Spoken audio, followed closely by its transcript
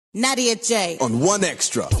Nadia J. on One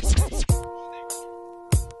Extra.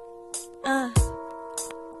 Yeah.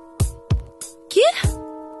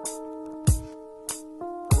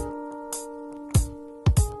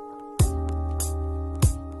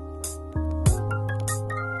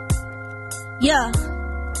 Yeah.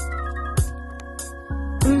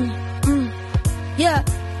 Yeah.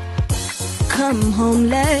 Come home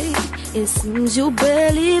late, it seems you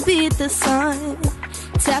barely beat the sun.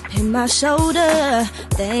 Tapping my shoulder,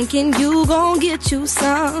 thinking you gon' get you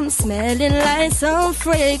some. Smelling like some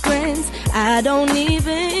fragrance I don't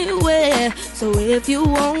even wear. So if you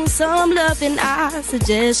want some loving, I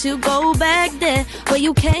suggest you go back there where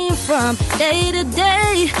you came from. Day to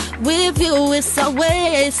day with you, it's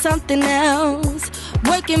always something else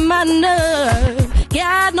working my nerve.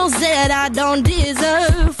 God knows that I don't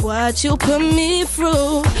deserve what you put me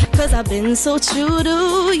through, 'cause I've been so true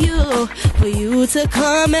to you. For you to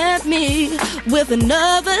come at me with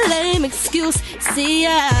another lame excuse. See,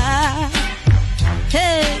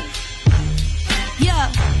 hey, yeah,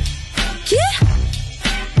 yeah,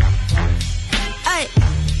 ay.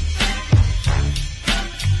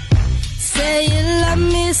 Say you love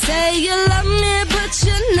me, but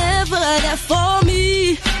you're never there for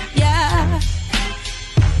me, yeah.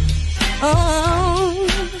 Oh,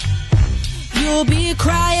 you'll be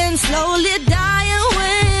crying, slowly dying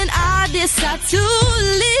when I decide to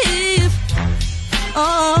leave.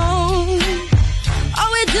 Oh,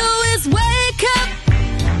 all we do is wake up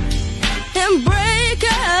and break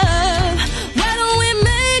up. Why don't we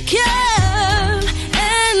make up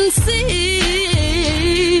and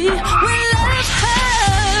see? When love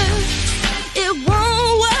hurts, it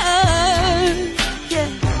won't work. Yeah,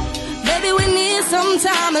 baby, we need some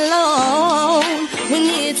time alone. We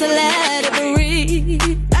need to let it breathe.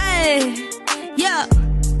 Hey, yeah,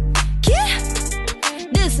 yeah.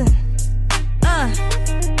 Listen,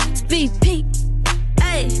 VP.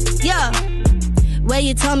 Hey, yeah. Where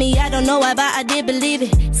you told me I don't know why, but I did believe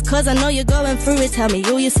it. It's 'cause I know you're going through it. Tell me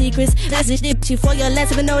all your secrets. That's just dip you for your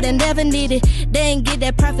less, even though they never need it. They ain't get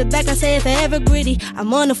that profit back, I say it forever gritty.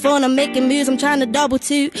 I'm on the phone, I'm making moves, I'm trying to double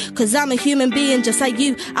two. 'Cause I'm a human being just like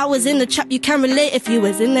you. I was in the trap, you can relate if you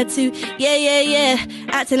was in there too. Yeah, yeah, yeah.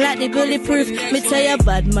 Acting like they bulletproof. Me tell you,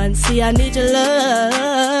 bad man, see I need your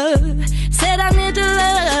love. Said I need your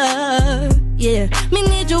love. Yeah, me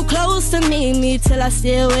need you close to me till I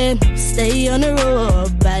stay away. Stay on the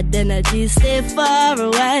road, bad energy, stay far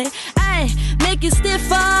away. Ay, make you stay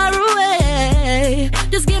far away.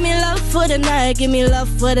 Just give me love for the night, give me love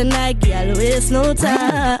for the night, girl, waste no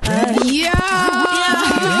time. Yo!